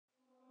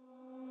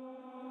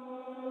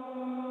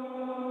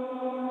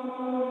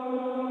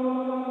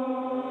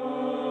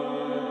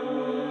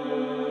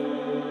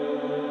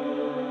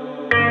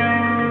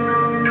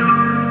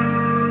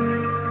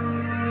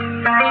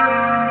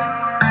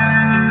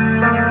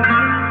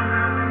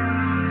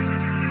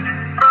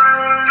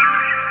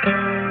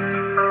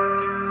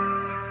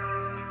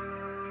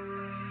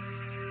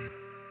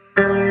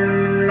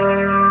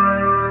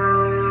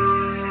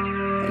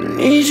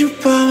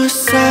by my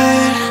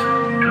side.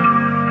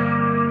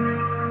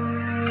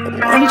 I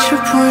want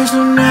your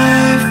poison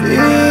ivy.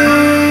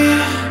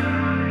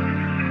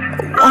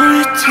 I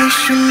wanna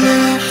taste your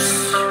lips,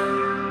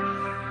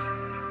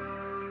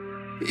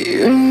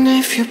 even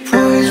if you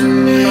poison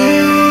me.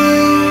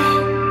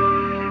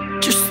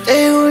 Just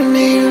stay with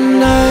me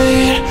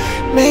tonight,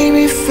 make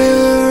me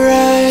feel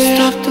alright.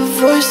 Stop the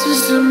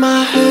voices in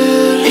my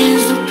head,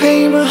 ease the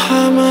pain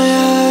behind my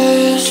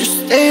eyes. Just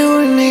stay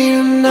with me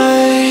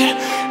tonight,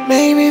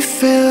 make me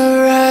feel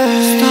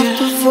alright. Stop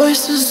the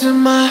voices in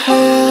my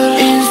head,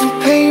 ease the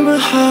pain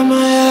behind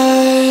my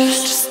eyes.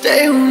 Just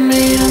stay with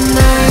me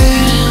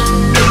tonight,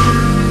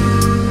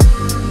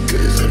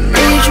 'cause I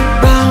need you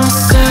by my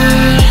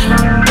side.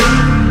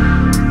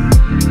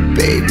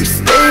 Baby,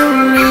 stay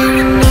with me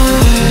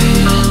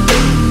tonight,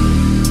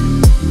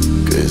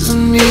 'cause I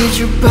need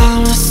you by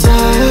my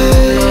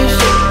side.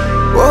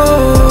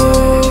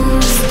 Whoa,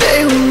 stay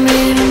with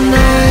me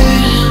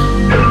tonight.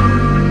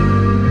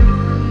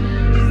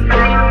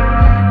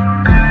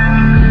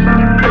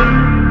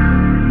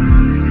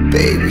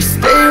 Baby,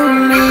 stay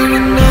with me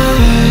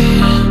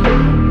tonight,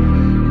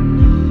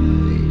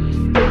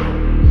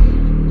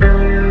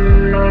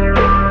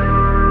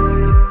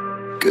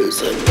 'cause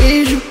I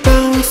need you by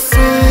my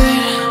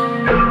side.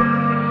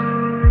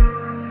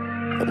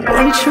 I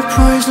want your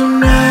poison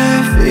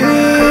ivy.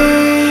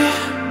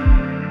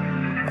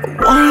 I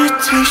wanna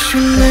taste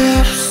your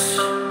lips,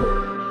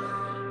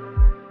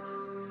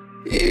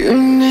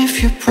 even if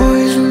you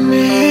poison me.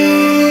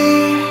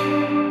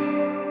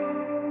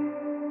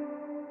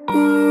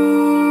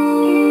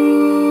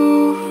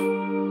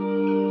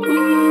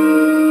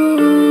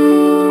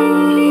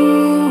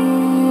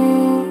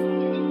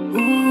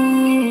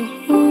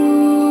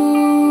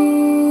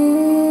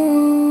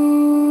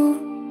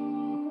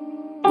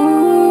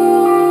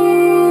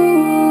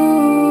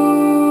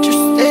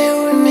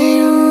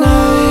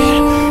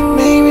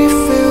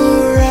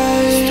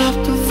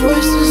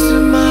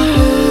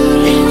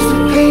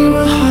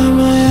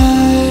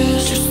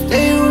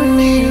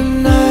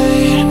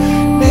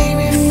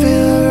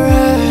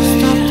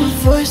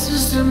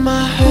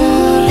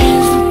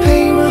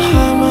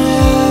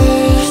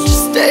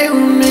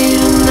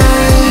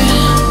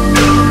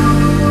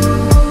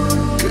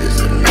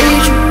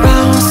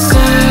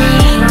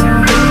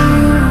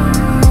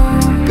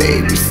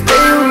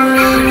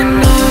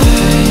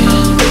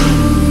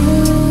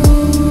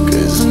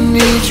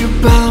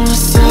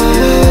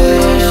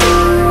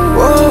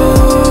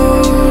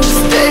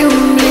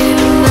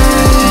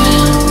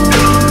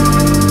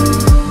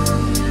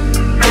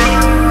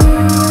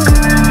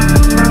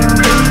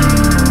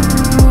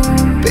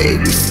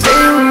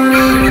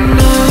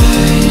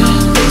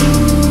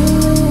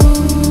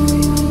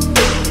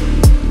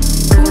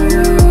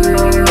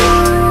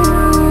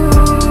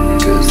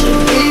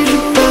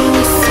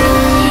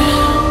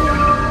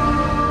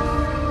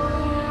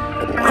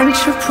 I want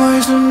your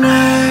poison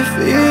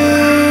ivy.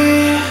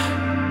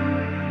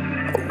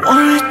 I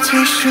wanna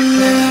taste your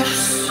lips,